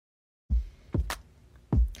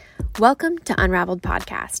Welcome to Unraveled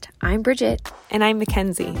Podcast. I'm Bridget. And I'm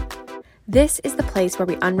Mackenzie. This is the place where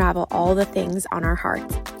we unravel all the things on our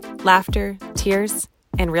hearts. Laughter, tears,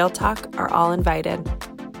 and real talk are all invited.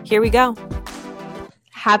 Here we go.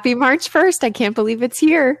 Happy March 1st. I can't believe it's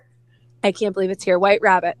here. I can't believe it's here. White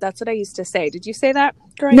rabbit. That's what I used to say. Did you say that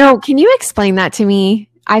growing No, up? can you explain that to me?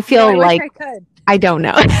 I feel I like wish I could. I don't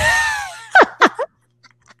know.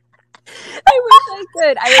 I wish I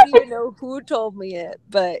could. I don't even know who told me it,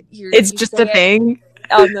 but It's just a thing.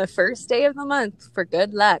 On the first day of the month for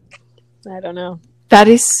good luck. I don't know. That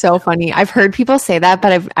is so funny. I've heard people say that,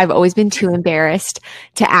 but I've always been too embarrassed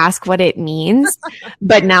to ask what it means.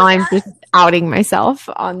 But now I'm just outing myself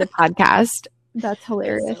on the podcast. That's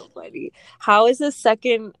hilarious. That's so funny. How is the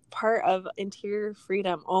second part of Interior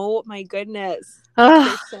Freedom? Oh my goodness.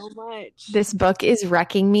 There's so much. This book is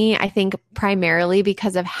wrecking me, I think primarily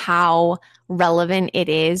because of how relevant it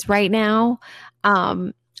is right now.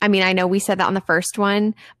 I mean, I know we said that on the first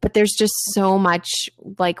one, but there's just so much,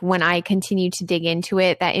 like, when I continue to dig into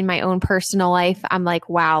it, that in my own personal life, I'm like,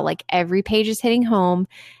 wow, like every page is hitting home.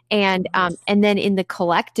 And then in the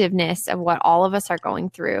collectiveness of what all of us are going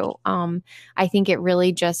through, I think it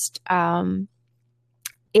really just,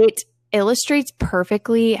 it illustrates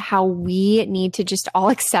perfectly how we need to just all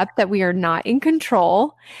accept that we are not in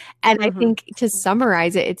control. And I think to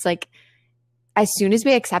summarize it, it's like, as soon as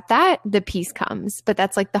we accept that, the peace comes. But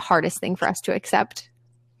that's like the hardest thing for us to accept.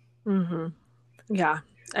 Yeah,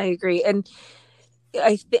 I agree. And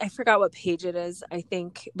I forgot what page it is, I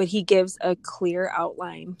think, but he gives a clear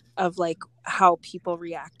outline of like how people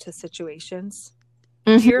react to situations.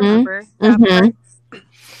 Do you remember that part?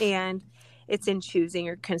 And it's in choosing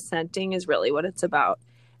or consenting is really what it's about.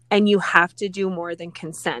 And you have to do more than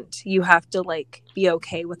consent. You have to like be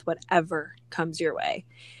okay with whatever comes your way.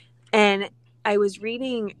 And I was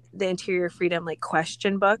reading the Interior Freedom like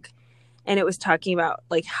question book, and it was talking about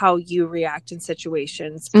like how you react in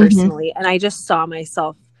situations personally. And I just saw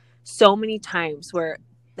myself so many times where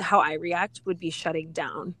how I react would be shutting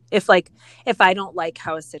down if I don't like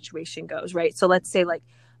how a situation goes, right? So let's say like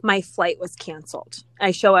my flight was canceled.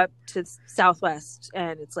 I show up to Southwest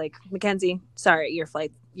and it's like, Mackenzie, sorry, your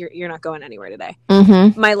flight, you're not going anywhere today.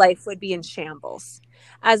 My life would be in shambles,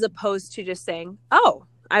 as opposed to just saying, oh,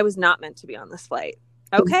 I was not meant to be on this flight.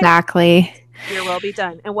 Okay. Exactly. Your will be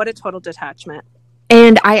done. And what a total detachment.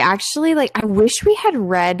 And I actually I wish we had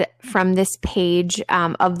read from this page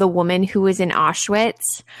of the woman who was in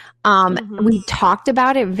Auschwitz. We talked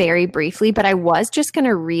about it very briefly, but I was just going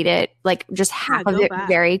to read it, like just half of it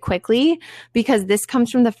very quickly, because this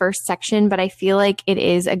comes from the first section, but I feel like it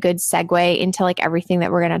is a good segue into like everything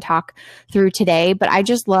that we're going to talk through today. But I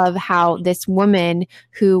just love how this woman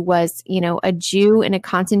who was, a Jew in a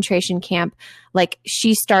concentration camp, like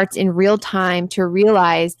she starts in real time to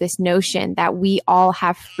realize this notion that we all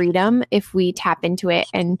have freedom if we tap into it.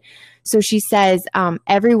 And so she says,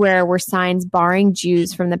 everywhere were signs barring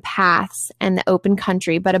Jews from the paths and the open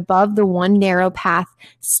country, but above the one narrow path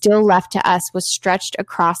still left to us was stretched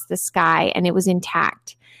across the sky, and it was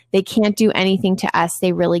intact. They can't do anything to us.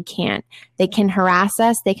 They really can't. They can harass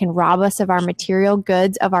us. They can rob us of our material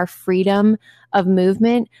goods, of our freedom of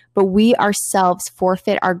movement, but we ourselves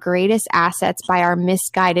forfeit our greatest assets by our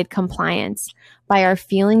misguided compliance, by our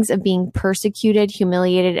feelings of being persecuted,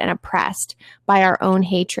 humiliated, and oppressed, by our own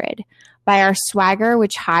hatred, by our swagger,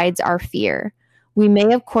 which hides our fear. We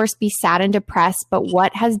may, of course, be sad and depressed, but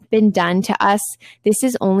what has been done to us, this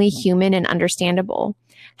is only human and understandable.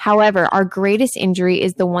 However, our greatest injury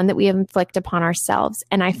is the one that we inflict upon ourselves,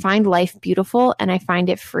 and I find life beautiful and I find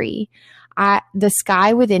it free. The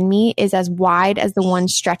sky within me is as wide as the one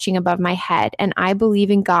stretching above my head, and I believe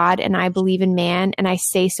in God and I believe in man, and I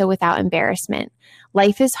say so without embarrassment.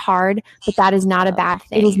 Life is hard, but that is not a bad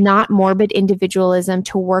thing. It is not morbid individualism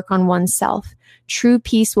to work on oneself. True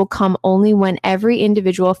peace will come only when every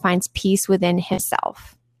individual finds peace within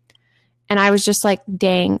himself. And I was just like,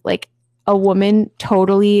 dang, like a woman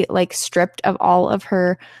totally like stripped of all of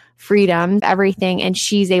her freedom, everything, and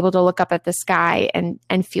she's able to look up at the sky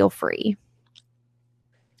and feel free.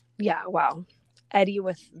 Yeah, wow. Eddie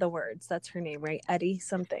with the words. That's her name, right? Eddie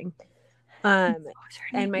something. And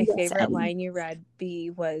my favorite line you read,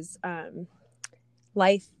 B, was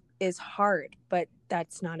life is hard, but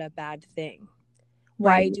that's not a bad thing.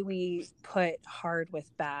 Why do we put hard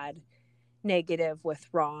with bad, negative with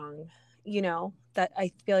wrong? That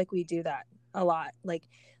I feel like we do that a lot. Like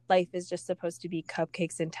life is just supposed to be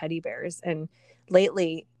cupcakes and teddy bears. And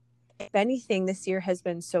lately, if anything, this year has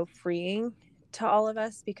been so freeing to all of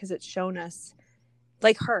us because it's shown us,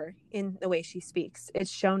 like her in the way she speaks,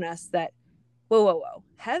 it's shown us that, whoa,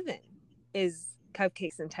 heaven is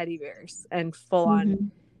cupcakes and teddy bears and full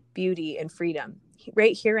on beauty and freedom.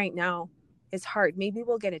 Right here, right now, is hard. Maybe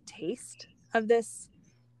we'll get a taste of this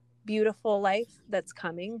beautiful life that's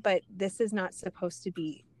coming, but this is not supposed to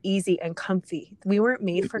be easy and comfy. We weren't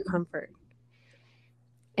made for comfort.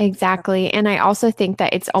 Exactly. And I also think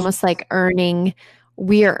that it's almost like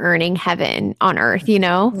we are earning heaven on earth, you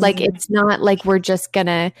know? Like it's not like we're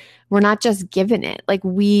not just given it. Like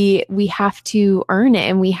we have to earn it,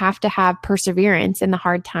 and we have to have perseverance in the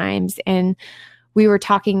hard times. And we were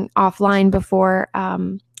talking offline before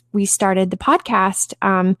we started the podcast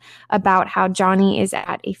about how Johnny is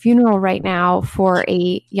at a funeral right now for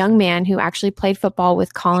a young man who actually played football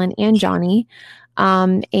with Colin and Johnny.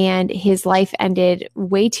 And his life ended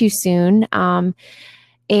way too soon.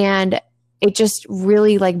 And it just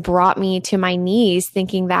really like brought me to my knees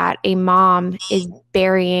thinking that a mom is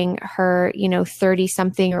burying her,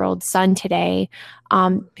 30-something-year-old son today,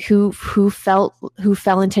 who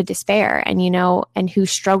fell into despair and, and who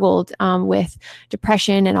struggled, with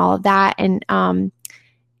depression and all of that. And,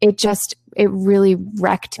 it really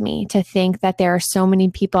wrecked me to think that there are so many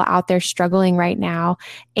people out there struggling right now.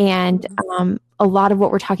 And, a lot of what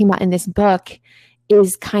we're talking about in this book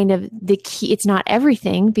is kind of the key. It's not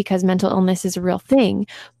everything, because mental illness is a real thing,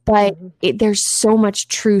 but there's so much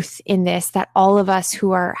truth in this that all of us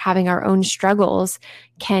who are having our own struggles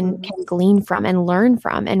can glean from and learn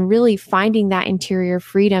from. And really finding that interior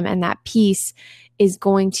freedom and that peace is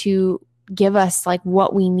going to give us like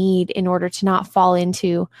what we need in order to not fall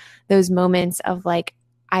into those moments of like,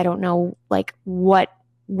 I don't know, like what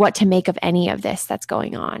to make of any of this that's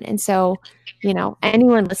going on. And so,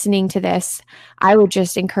 anyone listening to this, I would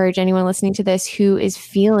just encourage anyone listening to this who is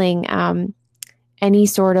feeling any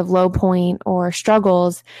sort of low point or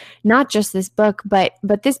struggles, not just this book, but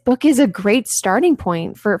this book is a great starting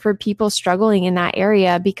point for people struggling in that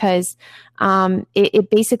area, because it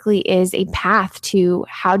basically is a path to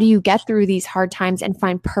how do you get through these hard times and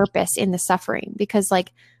find purpose in the suffering, because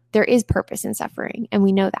like there is purpose in suffering, and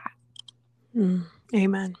we know that.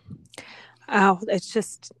 Amen. Oh,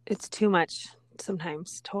 it's too much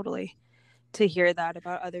sometimes, totally, to hear that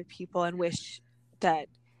about other people and wish that,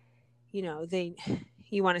 you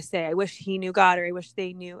want to say, I wish he knew God, or I wish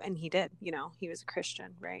they knew, and he did, he was a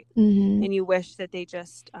Christian, right? And you wish that they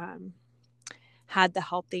just had the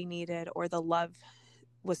help they needed, or the love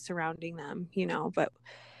was surrounding them, but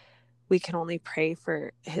we can only pray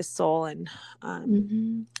for his soul. And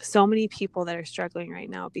so many people that are struggling right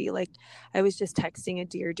now, I was just texting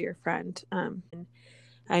a dear friend, and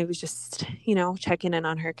I was just, checking in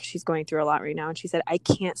on her because she's going through a lot right now. And she said, I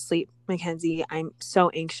can't sleep, Mackenzie. I'm so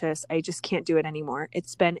anxious. I just can't do it anymore.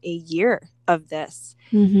 It's been a year of this.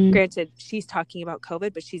 Granted, she's talking about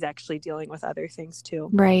COVID, but she's actually dealing with other things too.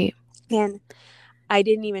 Right. And I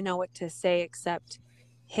didn't even know what to say except,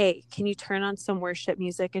 hey, can you turn on some worship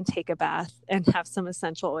music and take a bath and have some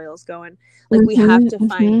essential oils going? Like we have to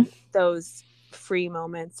find those free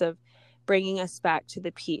moments of bringing us back to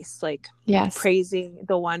the peace, like praising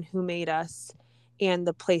the one who made us and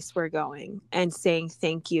the place we're going, and saying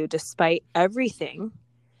thank you despite everything,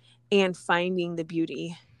 and finding the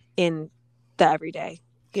beauty in the everyday,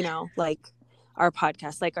 like our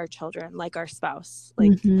podcast, like our children, like our spouse,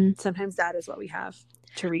 like sometimes that is what we have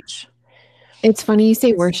to reach. It's funny you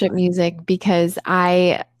say worship music, because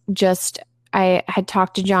I had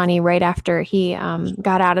talked to Johnny right after he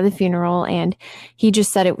got out of the funeral, and he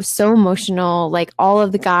just said it was so emotional. Like all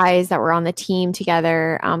of the guys that were on the team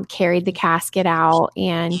together carried the casket out,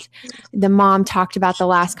 and the mom talked about the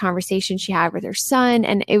last conversation she had with her son,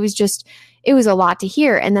 and it was a lot to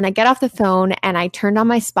hear. And then I get off the phone and I turned on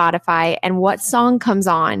my Spotify, and what song comes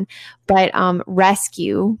on but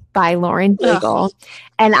Rescue by Lauren Daigle.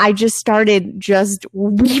 And I just started just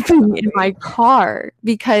weeping in my car,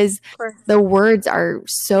 because the words are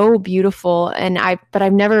so beautiful. But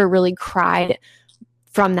I've never really cried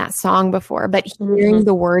from that song before, but hearing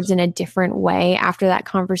the words in a different way after that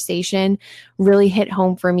conversation really hit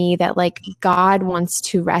home for me that like God wants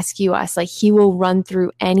to rescue us. Like he will run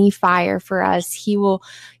through any fire for us. He will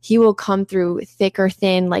come through thick or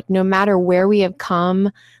thin, like no matter where we have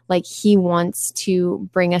come, like he wants to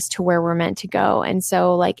bring us to where we're meant to go. And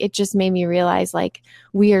so like, it just made me realize like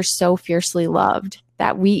we are so fiercely loved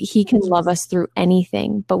that he can love us through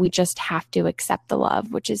anything, but we just have to accept the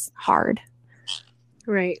love, which is hard.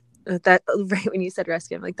 Right. That right when you said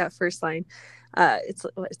rescue, I'm like that first line. It's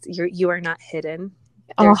you are not hidden.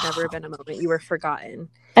 There's never been a moment you were forgotten.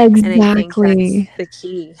 Exactly. And I think that's the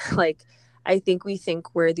key. Like I think we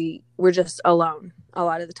think we're just alone a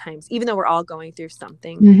lot of the times, even though we're all going through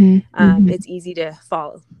something. It's easy to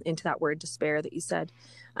fall into that word despair that you said.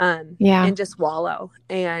 and just wallow.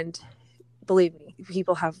 And believe me,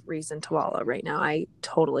 people have reason to wallow right now. I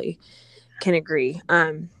totally can agree.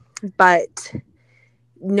 But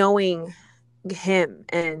knowing him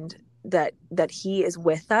and that he is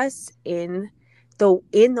with us in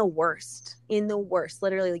the worst,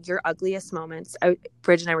 literally, like your ugliest moments.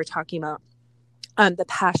 Bridge and I were talking about the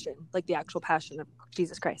passion, like the actual passion of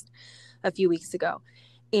Jesus Christ a few weeks ago.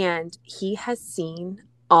 And he has seen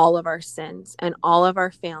all of our sins and all of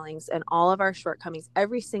our failings and all of our shortcomings,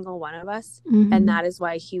 every single one of us. Mm-hmm. And that is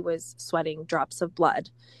why he was sweating drops of blood.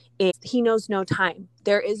 He knows no time.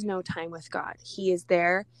 There is no time with God. He is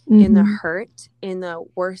there in the hurt, in the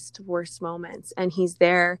worst moments. And he's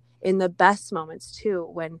there in the best moments too,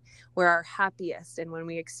 when we're our happiest and when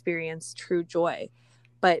we experience true joy.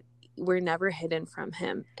 But we're never hidden from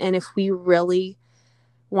him. And if we really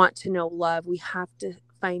want to know love, we have to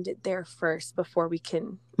find it there first before we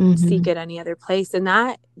can seek it any other place. And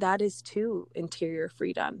that is too interior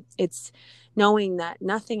freedom. It's knowing that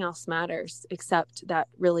nothing else matters except that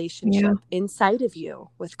relationship inside of you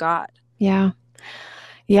with God. Yeah.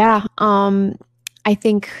 I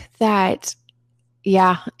think that,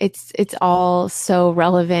 it's all so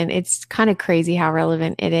relevant. It's kind of crazy how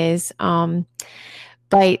relevant it is.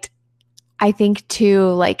 But I think too,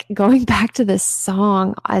 like going back to the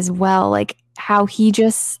song as well, like how he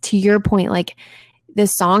just, to your point, like the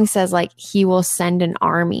song says, like, he will send an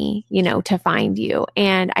army, to find you.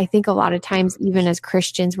 And I think a lot of times, even as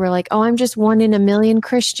Christians, we're like, oh, I'm just one in a million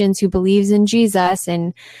Christians who believes in Jesus.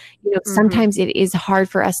 And, sometimes it is hard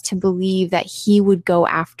for us to believe that he would go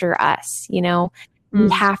after us, we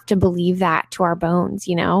have to believe that to our bones,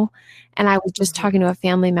 And I was just talking to a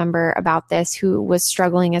family member about this who was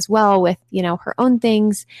struggling as well with, her own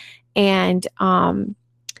things. And,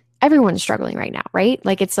 everyone's struggling right now, right?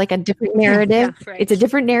 Like it's like a different narrative. Right. It's a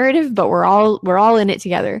different narrative, but we're all in it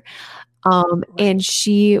together. And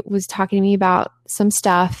she was talking to me about some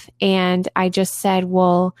stuff, and I just said,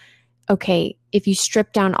 well, okay, if you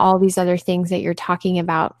strip down all these other things that you're talking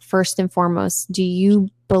about, first and foremost, do you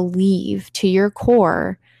believe to your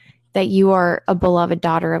core that you are a beloved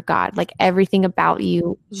daughter of God? Like everything about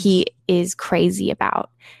you, he is crazy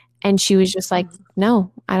about. And she was just like,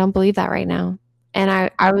 no, I don't believe that right now. And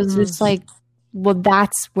I was just like, well,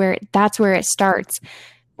 that's where it starts.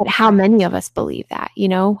 But how many of us believe that,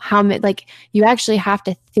 how many, like you actually have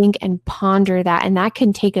to think and ponder that. And that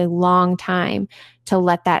can take a long time to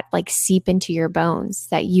let that like seep into your bones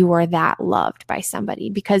that you are that loved by somebody,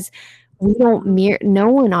 because we don't no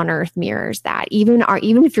one on earth mirrors that. Even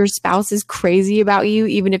if your spouse is crazy about you,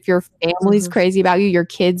 even if your family's crazy about you, your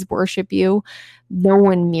kids worship you, no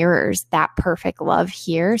one mirrors that perfect love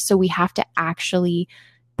here. So we have to actually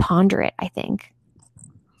ponder it, I think.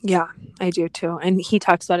 Yeah, I do too. And he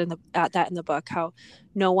talks about that in the book, how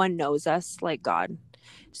no one knows us like God.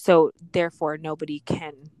 So therefore nobody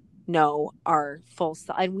can know our full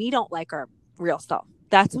self, and we don't like our real self.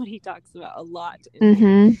 That's what he talks about a lot in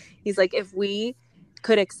here. He's like, if we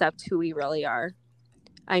could accept who we really are,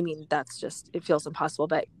 I mean, that's just, it feels impossible.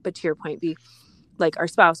 But to your point, be like our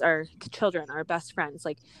spouse, our children, our best friends,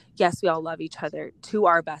 like, yes, we all love each other to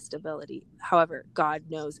our best ability. However, God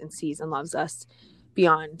knows and sees and loves us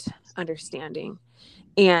beyond understanding.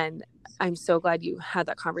 And I'm so glad you had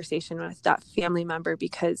that conversation with that family member,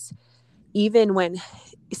 because even when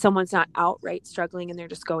someone's not outright struggling and they're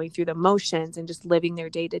just going through the motions and just living their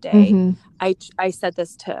day to day, I said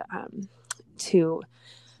this to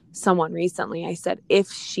someone recently. I said, if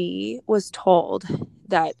she was told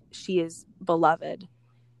that she is beloved,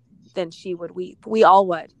 then she would weep. We all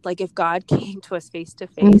would. Like if God came to us face to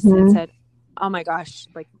face and said, oh my gosh,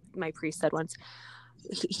 like my priest said once,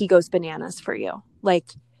 he goes bananas for you. Like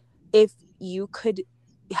if you could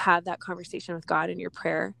have that conversation with God in your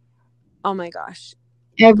prayer, oh my gosh,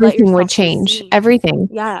 everything would change. Everything.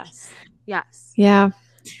 Yes. Yeah.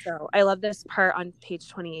 So I love this part on page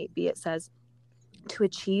 28b. It says, to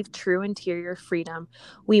achieve true interior freedom,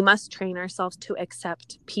 we must train ourselves to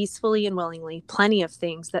accept peacefully and willingly plenty of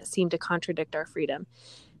things that seem to contradict our freedom.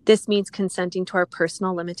 This means consenting to our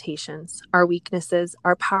personal limitations, our weaknesses,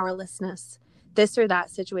 our powerlessness, this or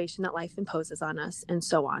that situation that life imposes on us, and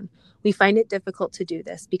so on. We find it difficult to do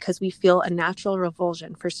this because we feel a natural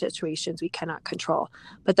revulsion for situations we cannot control.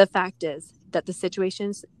 But the fact is that the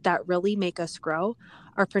situations that really make us grow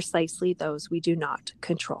are precisely those we do not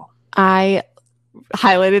control. I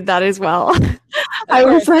highlighted that as well. I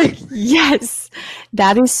was like, yes,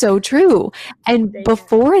 that is so true. And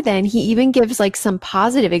before then, he even gives like some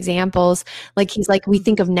positive examples. Like he's like, we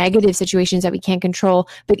think of negative situations that we can't control,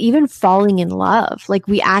 but even falling in love, like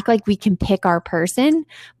we act like we can pick our person,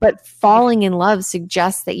 but falling in love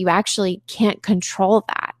suggests that you actually can't control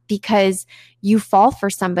that because you fall for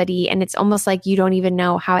somebody and it's almost like you don't even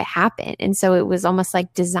know how it happened. And so it was almost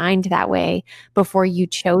like designed that way before you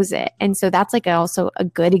chose it. And so that's like also a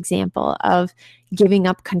good example of giving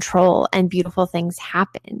up control and beautiful things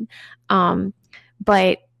happen.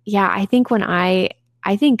 But yeah, I think I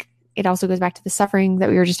think it also goes back to the suffering that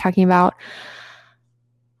we were just talking about.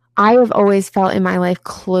 I have always felt in my life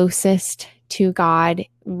closest to God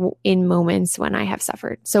in moments when I have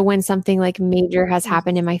suffered. So when something like major has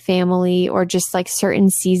happened in my family or just like certain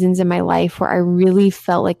seasons in my life where I really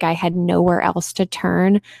felt like I had nowhere else to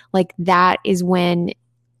turn, like that is when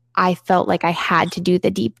I felt like I had to do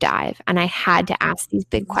the deep dive and I had to ask these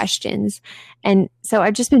big questions. And so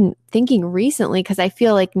I've just been thinking recently, because I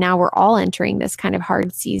feel like now we're all entering this kind of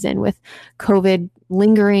hard season with COVID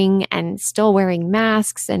lingering and still wearing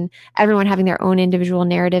masks and everyone having their own individual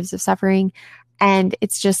narratives of suffering. And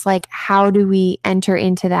it's just like, how do we enter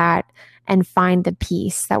into that and find the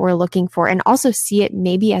peace that we're looking for and also see it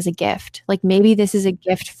maybe as a gift? Like maybe this is a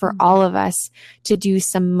gift for all of us to do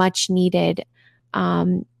some much needed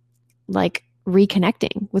like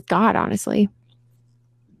reconnecting with God, honestly.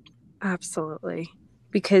 Absolutely.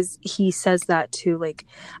 Because he says that too. Like,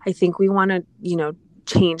 I think we want to,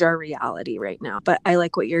 change our reality right now. But I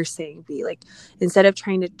like what you're saying, B. Like, instead of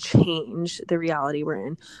trying to change the reality we're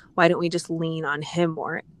in, why don't we just lean on him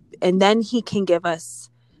more? And then he can give us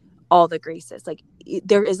all the graces. Like,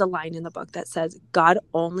 there is a line in the book that says, God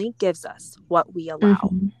only gives us what we allow.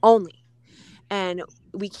 Only. And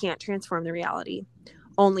we can't transform the reality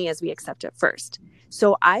only as we accept it first.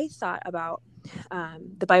 So I thought about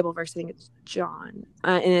the Bible verse, I think it's John,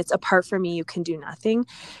 and it's apart from me, you can do nothing.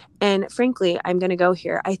 And frankly, I'm going to go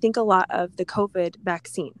here. I think a lot of the COVID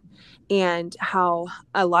vaccine and how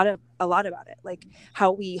a lot about it, like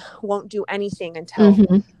how we won't do anything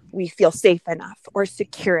until we feel safe enough or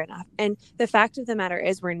secure enough. And the fact of the matter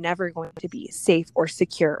is we're never going to be safe or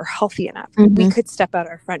secure or healthy enough. We could step out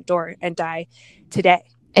our front door and die today.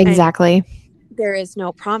 Exactly. And there is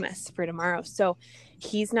no promise for tomorrow. So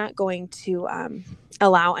he's not going to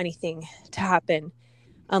allow anything to happen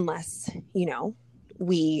unless,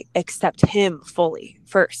 we accept him fully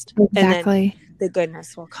first. Exactly. And then the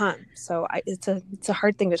goodness will come. So it's a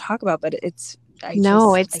hard thing to talk about, but I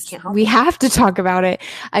can't help we have to talk about it.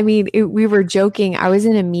 I mean, we were joking. I was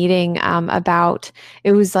in a meeting about,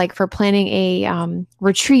 it was like for planning a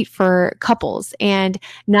retreat for couples and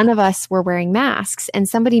none of us were wearing masks. And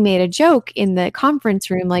somebody made a joke in the conference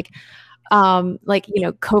room, like,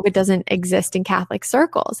 COVID doesn't exist in Catholic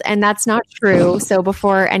circles. And that's not true. So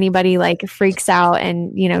before anybody like freaks out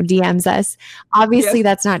and, DMs us, obviously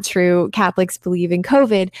that's not true. Catholics believe in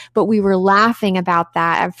COVID, but we were laughing about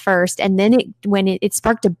that at first. And then when it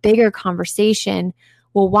sparked a bigger conversation.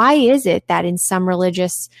 Well, why is it that in some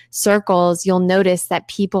religious circles, you'll notice that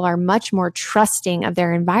people are much more trusting of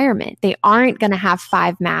their environment? They aren't going to have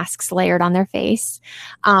 5 masks layered on their face.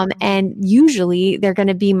 And usually they're going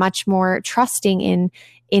to be much more trusting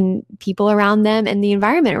in people around them and the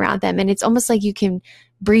environment around them. And it's almost like you can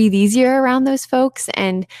breathe easier around those folks.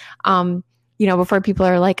 And, before people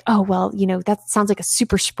are like, oh, well, that sounds like a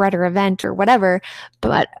super spreader event or whatever.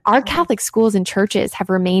 But our Catholic schools and churches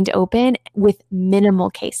have remained open with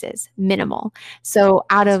minimal cases, minimal. So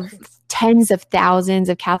out of tens of thousands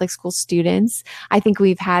of Catholic school students, I think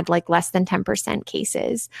we've had like less than 10%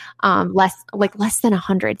 cases, less than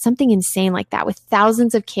 100, something insane like that. With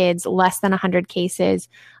thousands of kids, less than 100 cases.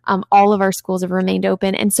 All of our schools have remained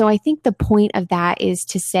open. And so I think the point of that is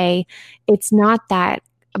to say, it's not that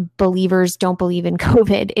believers don't believe in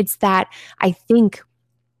COVID. It's that I think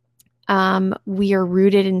we are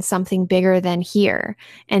rooted in something bigger than here.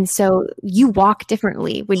 And so you walk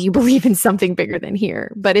differently when you believe in something bigger than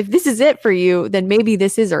here. But if this is it for you, then maybe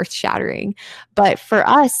this is earth shattering. But for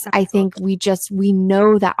us, I think we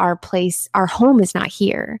know that our home is not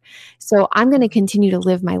here. So I'm going to continue to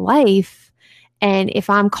live my life. And if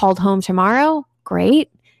I'm called home tomorrow, great.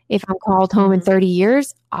 If I'm called home in 30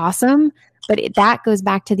 years, awesome. But that goes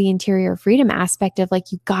back to the interior freedom aspect of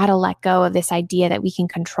like, you got to let go of this idea that we can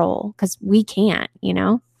control because we can't,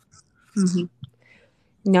 No,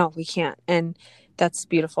 we can't. And that's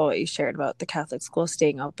beautiful what you shared about the Catholic school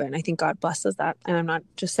staying open. I think God blesses that. And I'm not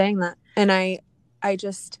just saying that. And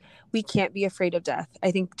we can't be afraid of death. I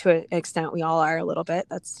think to an extent we all are a little bit.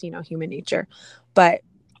 That's, human nature. But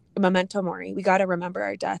memento mori. We got to remember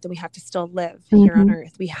our death, and we have to still live here on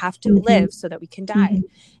earth. We have to live so that we can die.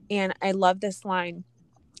 And I love this line.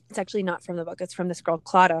 It's actually not from the book. It's from this girl,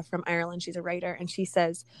 Claudia from Ireland. She's a writer. And she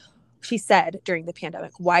said during the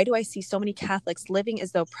pandemic, why do I see so many Catholics living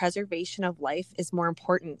as though preservation of life is more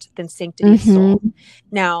important than sanctity of soul?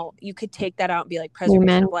 Now, you could take that out and be like,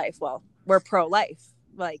 preservation of life. Well, we're pro-life.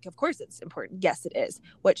 Like, of course it's important. Yes, it is.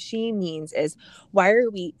 What she means is, why are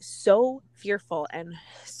we so fearful and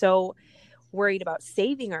so worried about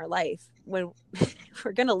saving our life when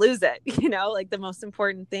we're going to lose it? You know, like the most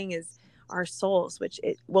important thing is our souls, which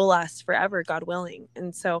it will last forever, God willing.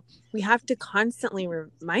 And so we have to constantly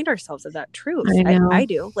remind ourselves of that truth. I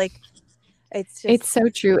do. Like, it's so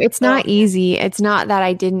true. It's not easy. It's not that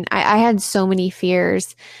I had so many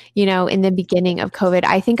fears, you know, in the beginning of COVID.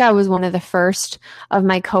 I think I was one of the first of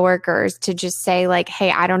my coworkers to just say like,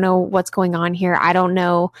 hey, I don't know what's going on here. I don't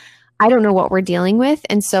know what we're dealing with.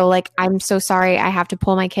 And so like, I'm so sorry. I have to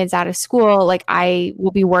pull my kids out of school. Like I will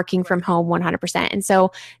be working from home 100%. And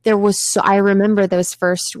so I remember those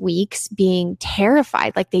first weeks being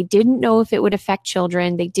terrified. Like they didn't know if it would affect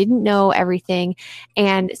children. They didn't know everything.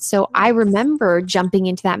 And so I remember jumping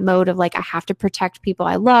into that mode of like, I have to protect people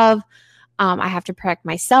I love. I have to protect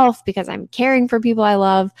myself because I'm caring for people I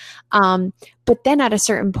love. But then at a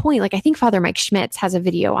certain point, like I think Father Mike Schmitz has a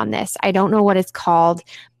video on this. I don't know what it's called,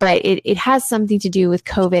 but it has something to do with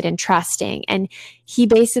COVID and trusting. And he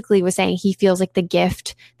basically was saying he feels like the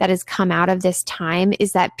gift that has come out of this time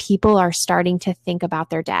is that people are starting to think about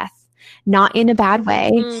their death, not in a bad way.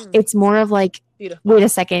 It's more of like, beautiful. Wait a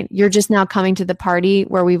second, you're just now coming to the party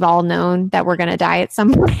where we've all known that we're going to die at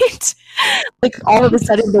some point. Like all of a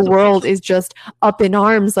sudden the world is just up in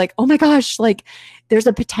arms. Like, oh my gosh, like there's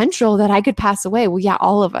a potential that I could pass away. Well, yeah,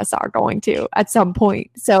 all of us are going to at some point.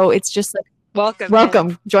 So it's just like,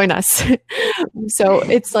 welcome, join us. So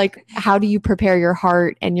it's like, how do you prepare your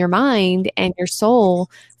heart and your mind and your soul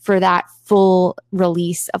for that full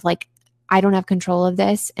release of like, I don't have control of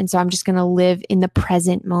this. And so I'm just going to live in the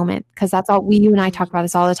present moment. Cause that's all you and I talk about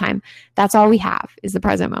this all the time. That's all we have is the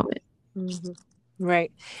present moment.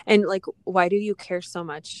 Right. And like, why do you care so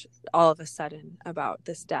much all of a sudden about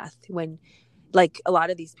this death when like a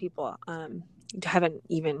lot of these people, haven't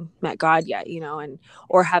even met God yet, you know,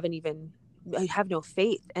 or haven't even have no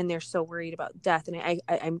faith and they're so worried about death. And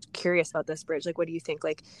I'm curious about this, Bridge. Like, what do you think?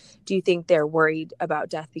 Like, do you think they're worried about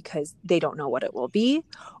death because they don't know what it will be?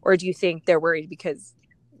 Or do you think they're worried because,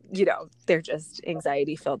 you know, they're just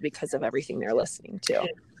anxiety filled because of everything they're listening to,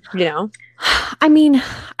 you know? I mean,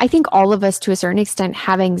 I think all of us to a certain extent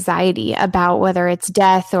have anxiety about whether it's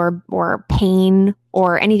death or pain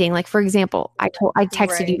or anything. Like, for example, I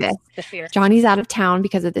texted you this. Johnny's out of town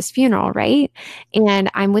because of this funeral, right? And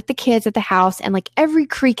I'm with the kids at the house and like every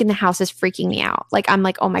creak in the house is freaking me out. Like, I'm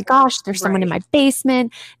like, oh my gosh, there's someone in my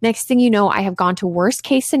basement. Next thing you know, I have gone to worst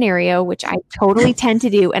case scenario, which I totally tend to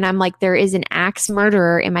do. And I'm like, there is an axe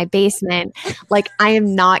murderer in my basement. Like, I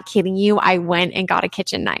am not kidding you. I went and got a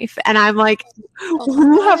kitchen knife and I'm like,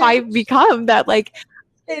 who have I become that like,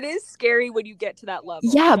 it is scary when you get to that level.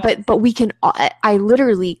 Yeah, but we can, I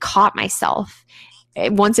literally caught myself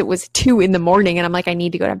once it was 2 a.m. and I'm like, I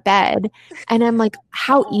need to go to bed. And I'm like,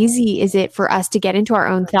 how easy is it for us to get into our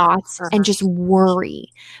own thoughts and just worry?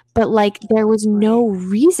 But like, there was no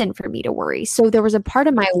reason for me to worry. So there was a part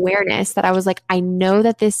of my awareness that I was like, I know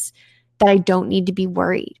that I don't need to be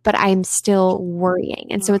worried, but I'm still worrying.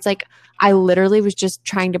 And so it's like, I literally was just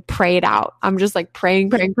trying to pray it out. I'm just like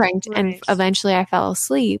praying. And eventually I fell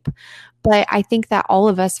asleep. But I think that all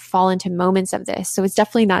of us fall into moments of this. So it's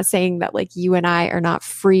definitely not saying that like you and I are not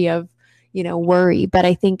free of, you know, worry. But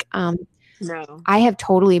I think no. I have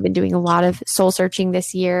totally been doing a lot of soul searching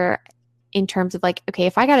this year in terms of like, okay,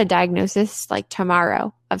 if I got a diagnosis like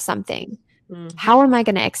tomorrow of something, how am I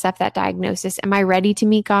going to accept that diagnosis? Am I ready to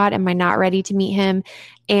meet God? Am I not ready to meet him?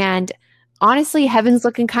 And honestly, heaven's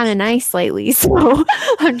looking kind of nice lately. So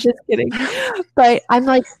I'm just kidding. But I'm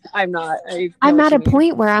like, I'm not. I'm at a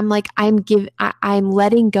point where I'm like, I'm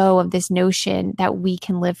letting go of this notion that we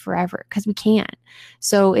can live forever because we can't.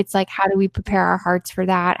 So it's like, how do we prepare our hearts for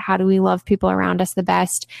that? How do we love people around us the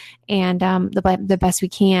best and the best we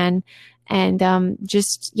can? And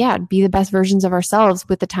just, be the best versions of ourselves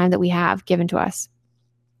with the time that we have given to us.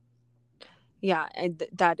 Yeah, and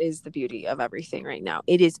that is the beauty of everything right now.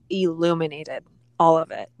 It is illuminated, all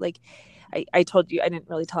of it. Like I told you, I didn't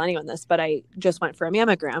really tell anyone this, but I just went for a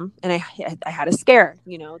mammogram and I had a scare,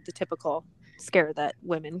 you know, the typical scare that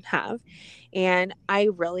women have. And I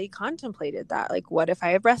really contemplated that. Like, what if I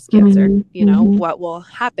have breast cancer? You know, what will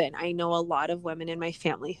happen? I know a lot of women in my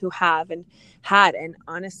family who have and had, and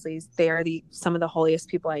honestly, they are some of the holiest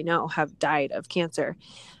people I know have died of cancer.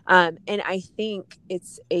 And I think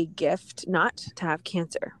it's a gift not to have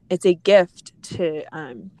cancer. It's a gift to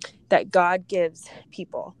that God gives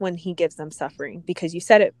people when he gives them suffering, because you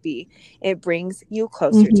said it, B, it brings you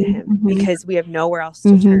closer to him, because we have nowhere else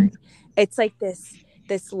to turn. It's like this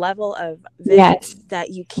level of vision that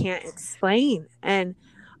you can't explain. And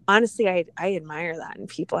honestly, I admire that in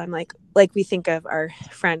people. I'm like we think of our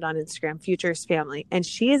friend on Instagram, Future's family, and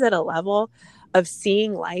she is at a level of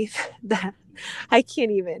seeing life that I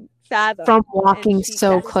can't even fathom. From walking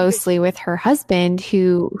so closely with her husband,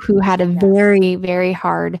 who had a very, very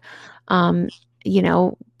hard,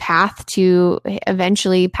 path to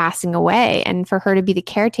eventually passing away, and for her to be the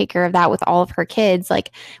caretaker of that with all of her kids,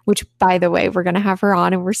 like, which, by the way, we're going to have her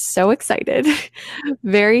on and we're so excited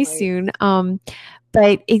very soon.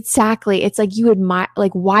 But exactly, it's like you admire,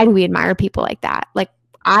 like, why do we admire people like that? Like,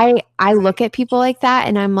 I look at people like that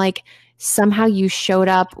and I'm like, somehow you showed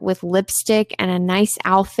up with lipstick and a nice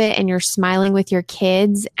outfit and you're smiling with your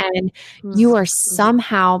kids, and you are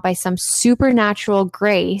somehow, by some supernatural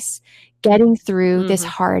grace, getting through this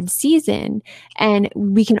hard season. And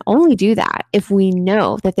we can only do that if we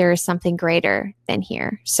know that there is something greater than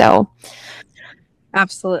here. So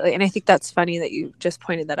absolutely. And I think that's funny that you just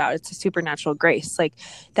pointed that out. It's a supernatural grace. Like,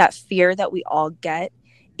 that fear that we all get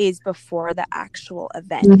is before the actual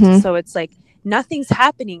event. So it's like, nothing's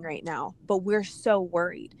happening right now, but we're so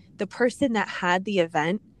worried. The person that had the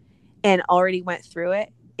event and already went through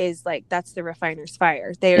it is like, that's the refiner's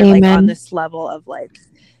fire. They're like on this level of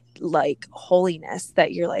like holiness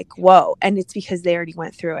that you're like, whoa. And it's because they already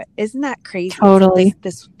went through it. Isn't that crazy? Totally.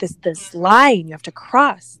 This line you have to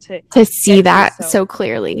cross to see that so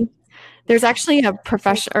clearly. There's actually a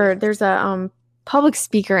professor, there's a public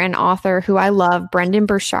speaker and author who I love, Brendan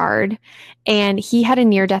Burchard, and he had a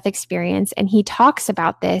near-death experience, and he talks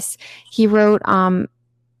about this. He wrote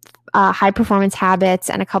High Performance Habits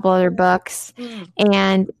and a couple other books,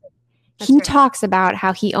 and he talks about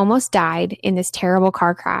how he almost died in this terrible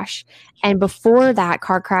car crash. And before that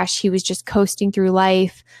car crash, he was just coasting through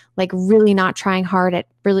life, like really not trying hard at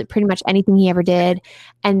really pretty much anything he ever did.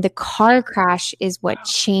 And the car crash is what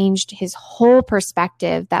changed his whole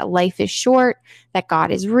perspective, that life is short, that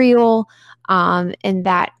God is real, and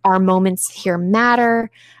that our moments here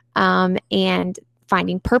matter, and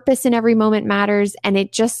finding purpose in every moment matters. And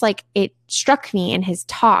it just like, it struck me in his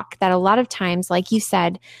talk that a lot of times, like you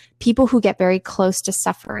said, people who get very close to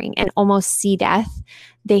suffering and almost see death,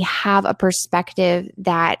 they have a perspective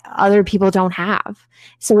that other people don't have.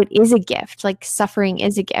 So it is a gift. Like, suffering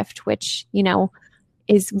is a gift, which,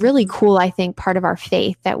 is really cool. I think part of our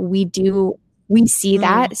faith that we see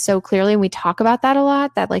that so clearly, and we talk about that a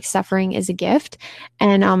lot, that like suffering is a gift.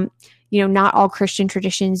 And, not all Christian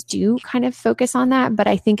traditions do kind of focus on that, but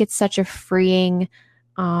I think it's such a freeing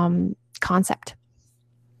concept.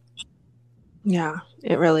 Yeah,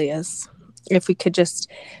 it really is. If we could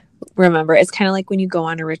just remember, it's kind of like when you go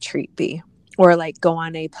on a retreat, or like go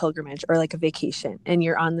on a pilgrimage or like a vacation, and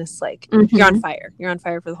you're on this, like, you're on fire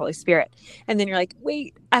for the Holy Spirit. And then you're like,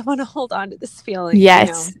 wait, I want to hold on to this feeling.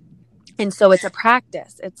 Yes. And so it's a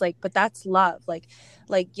practice. It's like, but that's love. Like,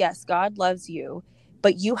 yes, God loves you,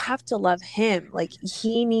 but you have to love him. Like,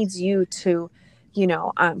 he needs you to,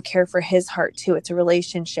 care for his heart too. It's a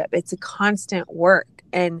relationship. It's a constant work.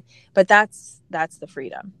 But that's the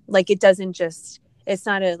freedom. Like, it's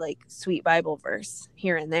not a like sweet Bible verse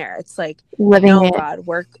here and there. It's like, living it. God,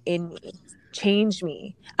 work in me, change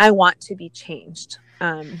me. I want to be changed.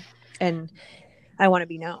 And I want to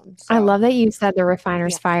be known. So. I love that you said the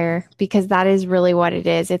refiner's fire, because that is really what it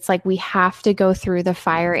is. It's like we have to go through the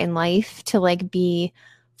fire in life to like be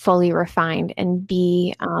fully refined and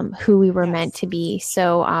be who we were meant to be.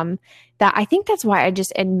 So that I think that's why I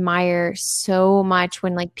just admire so much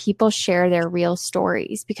when like people share their real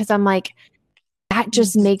stories, because I'm like, that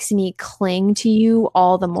just makes me cling to you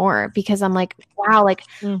all the more, because I'm like, wow, like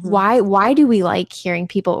why do we like hearing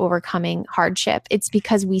people overcoming hardship? It's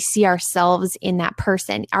because we see ourselves in that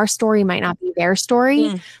person. Our story might not be their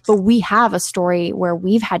story, but we have a story where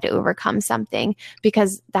we've had to overcome something,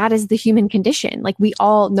 because that is the human condition. Like,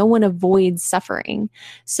 no one avoids suffering.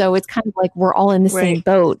 So it's kind of like we're all in the same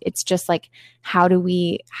boat. It's just like, how do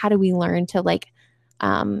we learn to like,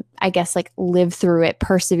 I guess like live through it,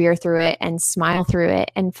 persevere through it, and smile through it,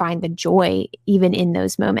 and find the joy even in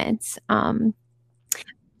those moments. There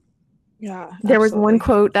was one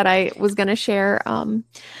quote that I was going to share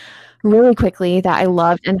really quickly that I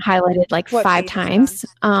loved and highlighted like What 5 page is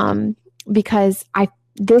it times, because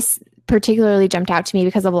this particularly jumped out to me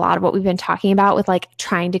because of a lot of what we've been talking about with like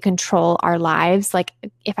trying to control our lives. Like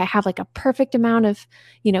if I have like a perfect amount of,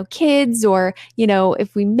 kids, or,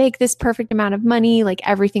 if we make this perfect amount of money, like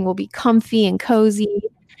everything will be comfy and cozy.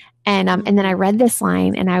 And then I read this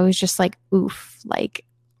line and I was just like, oof, like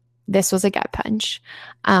this was a gut punch.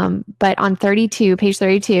 But on page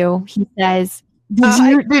 32, he says,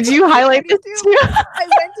 did you highlight this too? I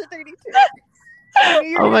went to 32.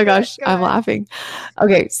 Oh my gosh, I'm laughing.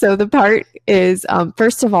 Okay, so the part is,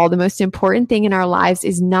 first of all, the most important thing in our lives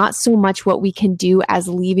is not so much what we can do as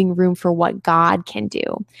leaving room for what God can do.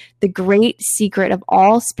 The great secret of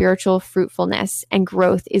all spiritual fruitfulness and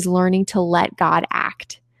growth is learning to let God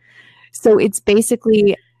act. So it's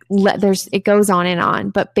basically it goes on and on,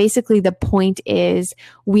 but basically the point is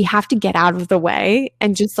we have to get out of the way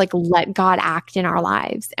and just like let God act in our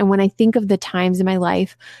lives. And when I think of the times in my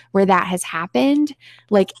life where that has happened,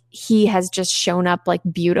 like he has just shown up like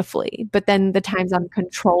beautifully. But then the times I'm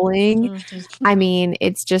controlling, I mean,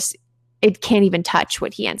 it can't even touch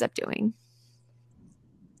what he ends up doing.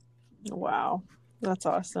 Wow. That's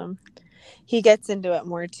awesome. He gets into it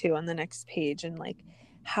more too on the next page, and like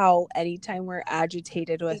how anytime we're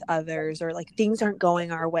agitated with others or like things aren't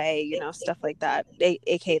going our way, stuff like that,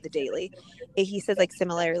 aka the daily, he says like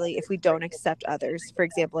similarly, if we don't accept others, for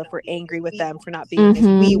example, if we're angry with them for not being as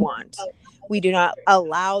we want, we do not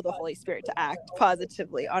allow the Holy Spirit to act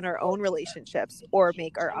positively on our own relationships or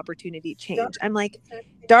make our opportunity change. I'm like,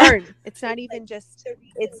 darn, it's not even just,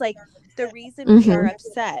 it's like the reason we are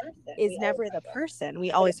upset is never the person.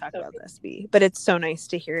 We always talk about this, but it's so nice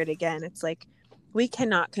to hear it again. It's like, we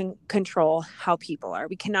cannot control how people are.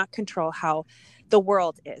 We cannot control how the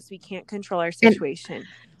world is. We can't control our situation.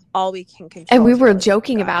 All we can control. And we were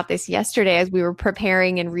joking about this yesterday as we were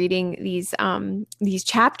preparing and reading these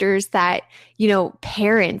chapters that,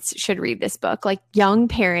 parents should read this book. Like young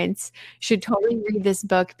parents should totally read this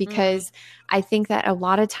book, because I think that a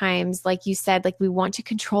lot of times, like you said, like we want to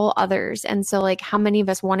control others. And so like how many of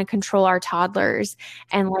us want to control our toddlers?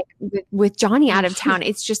 And like with Johnny out of town,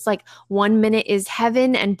 it's just like 1 minute is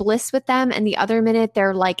heaven and bliss with them, and the other minute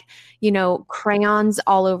they're like, crayons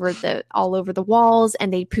all over the walls,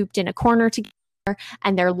 and they pooped in a corner together,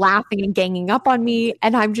 and they're laughing and ganging up on me,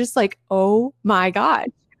 and I'm just like, oh my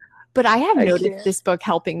God. But I have noticed this book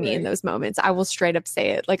helping me in those moments. I will straight up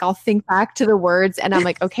say it. Like I'll think back to the words and I'm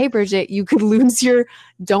like, okay, Bridget, you could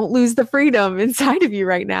don't lose the freedom inside of you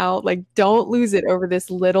right now. Like don't lose it over this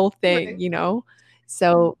little thing,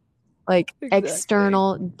 So like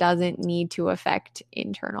external doesn't need to affect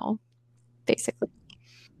internal, basically.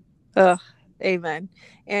 Amen.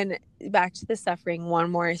 And back to the suffering, one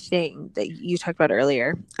more thing that you talked about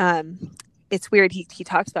earlier. It's weird. He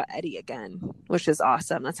talks about Eddie again, which is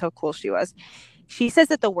awesome. That's how cool she was. She says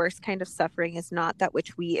that the worst kind of suffering is not that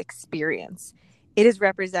which we experience. It is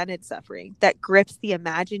represented suffering that grips the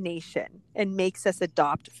imagination and makes us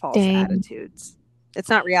adopt false attitudes. It's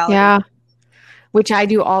not reality. Yeah. Which I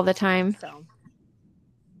do all the time. So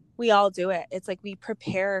we all do it. It's like we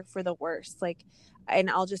prepare for the worst. Like,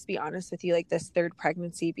 and I'll just be honest with you, like this third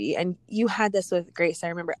pregnancy, and you had this with Grace. I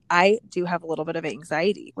remember I do have a little bit of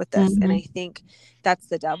anxiety with this. And I think that's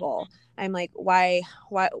the devil. I'm like, why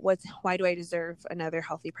do I deserve another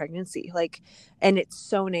healthy pregnancy? Like, and it's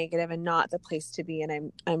so negative and not the place to be.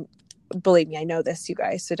 And I'm believe me, I know this, you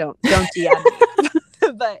guys, so don't DM me.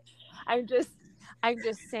 But I'm just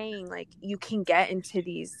saying, like, you can get into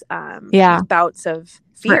these bouts of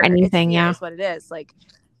fear. For anything, Is what it is. Like,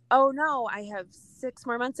 oh no, I have 6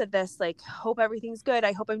 more months of this. Like, hope everything's good.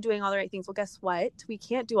 I hope I'm doing all the right things. Well, guess what? We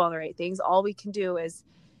can't do all the right things. All we can do is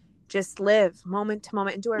just live moment to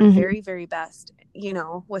moment and do our very, very best,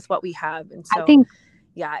 with what we have. And so I think,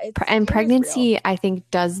 and pregnancy, I think,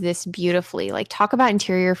 does this beautifully. Like, talk about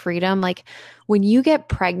interior freedom. Like, when you get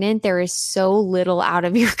pregnant, there is so little out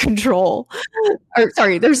of your control.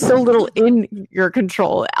 There's so little in your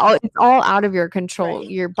control. It's all out of your control. Right.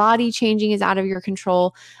 Your body changing is out of your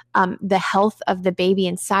control. The health of the baby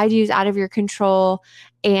inside you is out of your control.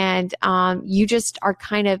 And you just are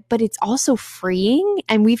but it's also freeing.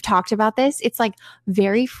 And we've talked about this. It's like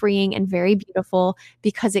very freeing and very beautiful,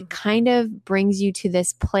 because it kind of brings you to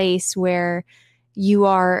this place where you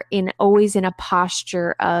are always in a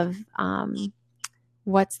posture of,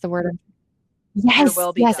 what's the word? Yes.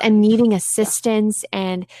 And needing assistance.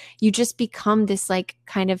 And you just become this like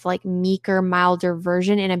kind of like meeker, milder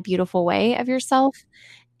version in a beautiful way of yourself.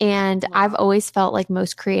 And I've always felt like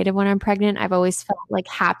most creative when I'm pregnant. I've always felt like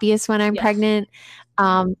happiest when I'm pregnant.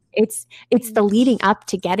 It's the leading up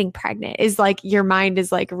to getting pregnant is like your mind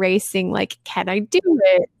is like racing, like, can I do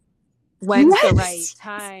it? When's the right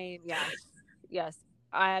time? Yes.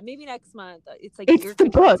 Maybe next month. It's like it's the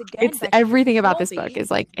book. It's everything about this book is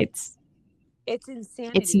like it's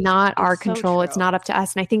insanity. It's not our control. It's not up to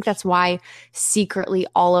us. And I think that's why secretly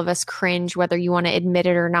all of us cringe, whether you want to admit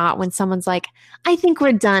it or not, when someone's like, I think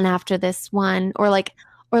we're done after this one, or like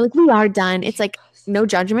we are done. It's like no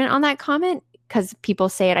judgment on that comment because people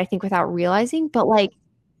say it, I think, without realizing, but like,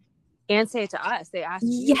 and say it to us. They ask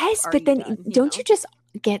you, yes, but then don't you just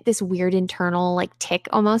get this weird internal like tick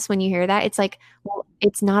almost when you hear that? It's like, well,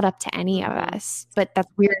 it's not up to any of us, but that's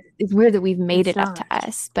weird. It's weird that we've made it up to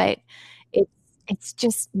us, but it's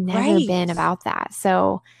just never been about that.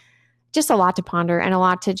 So just a lot to ponder and a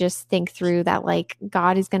lot to just think through, that like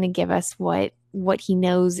God is going to give us what he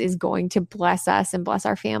knows is going to bless us and bless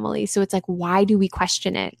our family. So it's like, why do we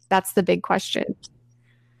question it? That's the big question.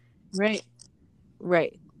 Right.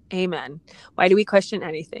 Amen. Why do we question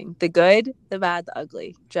anything? The good, the bad, the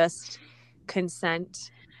ugly. Just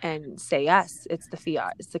consent and say yes. It's the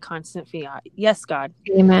fiat. It's the constant fiat. Yes, God.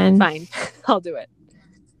 Amen. Fine. I'll do it.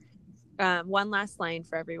 One last line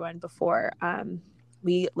for everyone before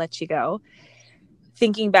we let you go.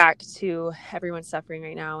 Thinking back to everyone suffering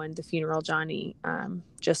right now and the funeral Johnny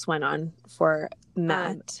just went on for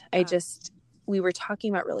Matt. We were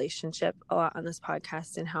talking about relationship a lot on this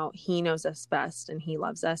podcast and how he knows us best and he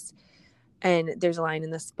loves us. And there's a line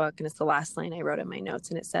in this book, and it's the last line I wrote in my notes,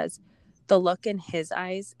 and it says, the look in his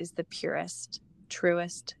eyes is the purest,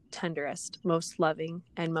 truest, tenderest, most loving,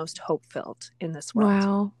 and most hope-filled in this world.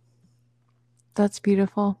 Wow. That's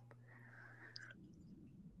beautiful.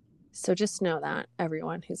 So just know that,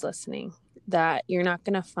 everyone who's listening, that you're not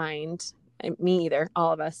going to find, me either,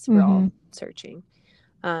 all of us, we're all searching,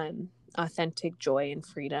 authentic joy and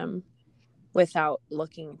freedom without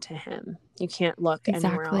looking to him. You can't look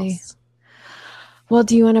anywhere else. Well,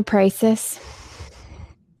 do you want to pray, sis?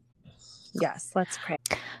 Yes, let's pray.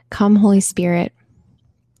 Come, Holy Spirit.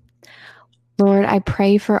 Lord, I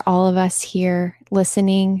pray for all of us here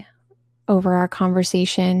listening over our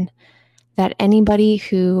conversation, that anybody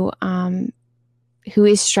who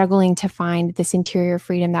is struggling to find this interior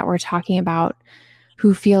freedom that we're talking about,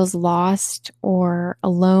 who feels lost or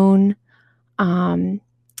alone,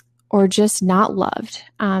 or just not loved,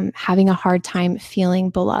 having a hard time feeling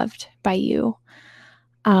beloved by you,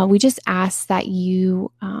 we just ask that you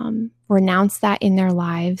renounce that in their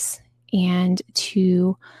lives and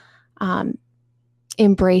to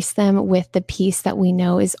embrace them with the peace that we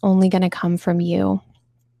know is only going to come from you.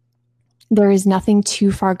 There is nothing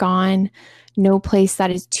too far gone, no place that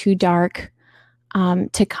is too dark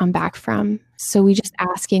to come back from. So we just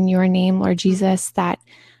ask in your name, Lord Jesus, that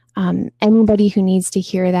anybody who needs to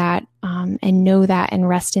hear that and know that and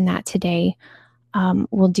rest in that today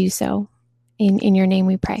will do so. In your name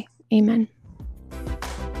we pray. Amen.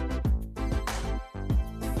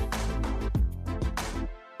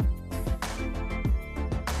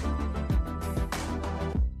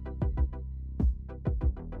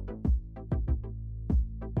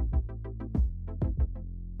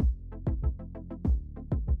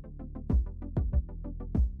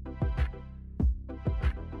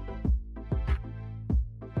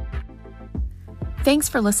 Thanks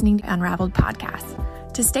for listening to Unraveled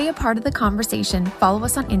Podcast. To stay a part of the conversation, follow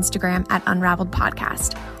us on Instagram at Unraveled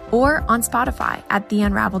Podcast or on Spotify at The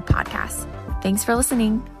Unraveled Podcast. Thanks for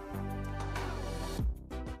listening.